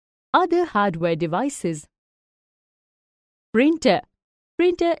Other hardware devices. Printer.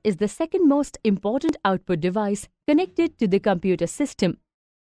 Printer is the second most important output device connected to the computer system.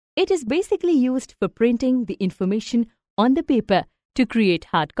 It is basically used for printing the information on the paper to create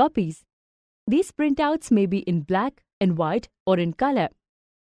hard copies. These printouts may be in black and white or in color.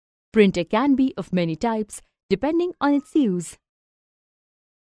 Printer can be of many types depending on its use.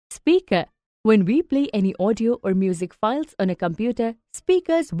 Speaker. When we play any audio or music files on a computer,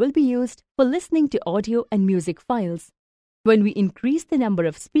 speakers will be used for listening to audio and music files. When we increase the number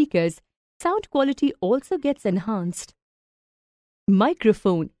of speakers, sound quality also gets enhanced.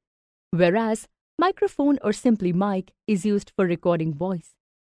 Microphone. Whereas microphone or simply mic is used for recording voice.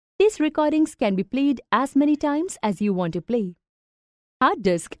 These recordings can be played as many times as you want to play. Hard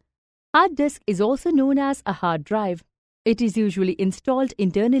disk. Hard disk is also known as a hard drive. It is usually installed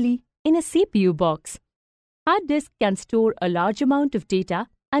internally in a CPU box. Hard disk can store a large amount of data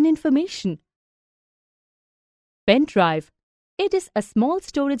and information. Pen drive. It is a small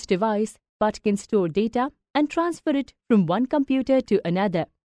storage device but can store data and transfer it from one computer to another.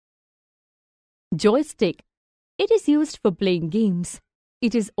 Joystick. It is used for playing games.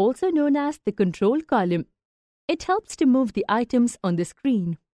 It is also known as the control column. It helps to move the items on the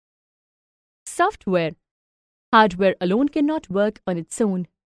screen. Software. Hardware alone cannot work on its own.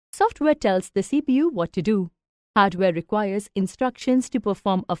 Software tells the CPU what to do. Hardware requires instructions to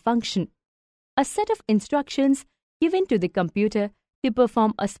perform a function. A set of instructions given to the computer to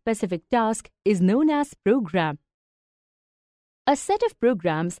perform a specific task is known as program. A set of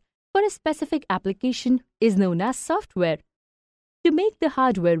programs for a specific application is known as software. To make the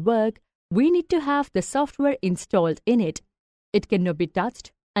hardware work, we need to have the software installed in it. It cannot be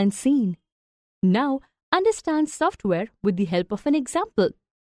touched and seen. Now, understand software with the help of an example.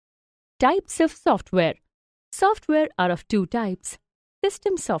 Types of software. Software are of two types: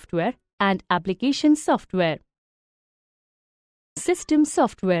 system software and application software. System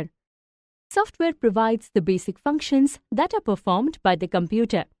software. Software provides the basic functions that are performed by the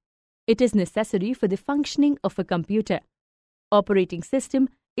computer. It is necessary for the functioning of a computer. Operating system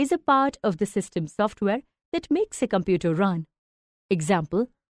is a part of the system software that makes a computer run. Example: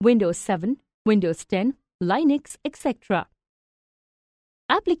 Windows 7, Windows 10, Linux, etc.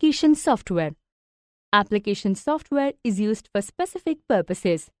 Application software. Application software is used for specific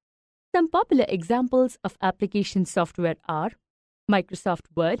purposes. Some popular examples of application software are Microsoft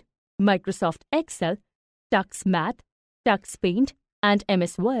Word, Microsoft Excel, Tux Math, Tux Paint, and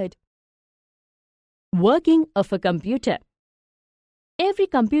MS Word. Working of a computer. Every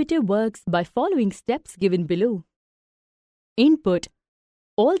computer works by following steps given below. Input.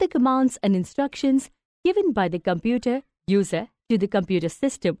 All the commands and instructions given by the computer user to the computer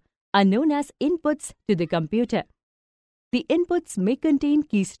system are known as inputs to the computer. The inputs may contain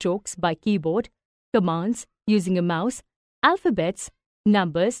keystrokes by keyboard, commands using a mouse, alphabets,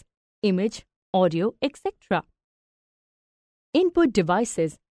 numbers, image, audio, etc. Input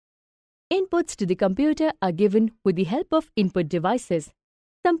devices. Inputs to the computer are given with the help of input devices.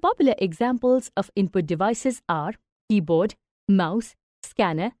 Some popular examples of input devices are keyboard, mouse,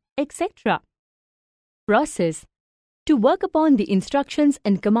 scanner, etc. Process. To work upon the instructions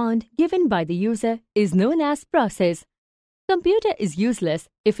and command given by the user is known as process. Computer is useless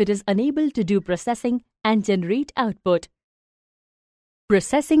if it is unable to do processing and generate output.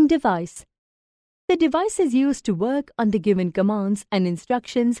 Processing device. The devices used to work on the given commands and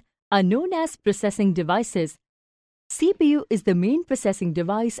instructions are known as processing devices. CPU is the main processing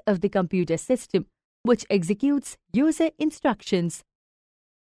device of the computer system, which executes user instructions.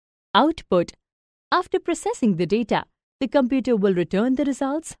 Output. After processing the data, the computer will return the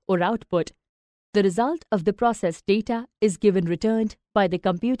results or output. The result of the processed data is given returned by the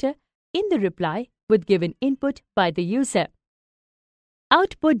computer in the reply with given input by the user.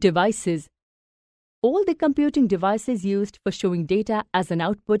 Output devices. All the computing devices used for showing data as an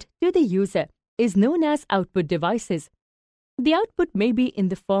output to the user is known as output devices. The output may be in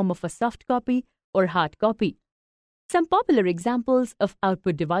the form of a soft copy or hard copy. Some popular examples of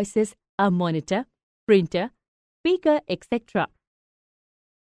output devices are monitor, printer, speaker, etc.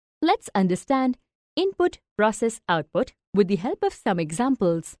 Let's understand input, process, output with the help of some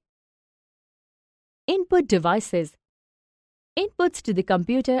examples. Input devices. Inputs to the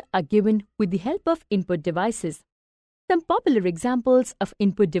computer are given with the help of input devices. Some popular examples of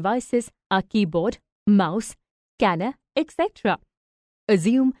input devices are keyboard, mouse, scanner, etc.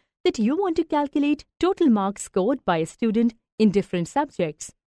 Assume that you want to calculate total marks scored by a student in different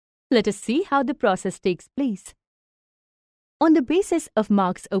subjects. Let us see how the process takes place. On the basis of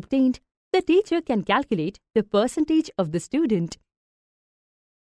marks obtained, the teacher can calculate the percentage of the student.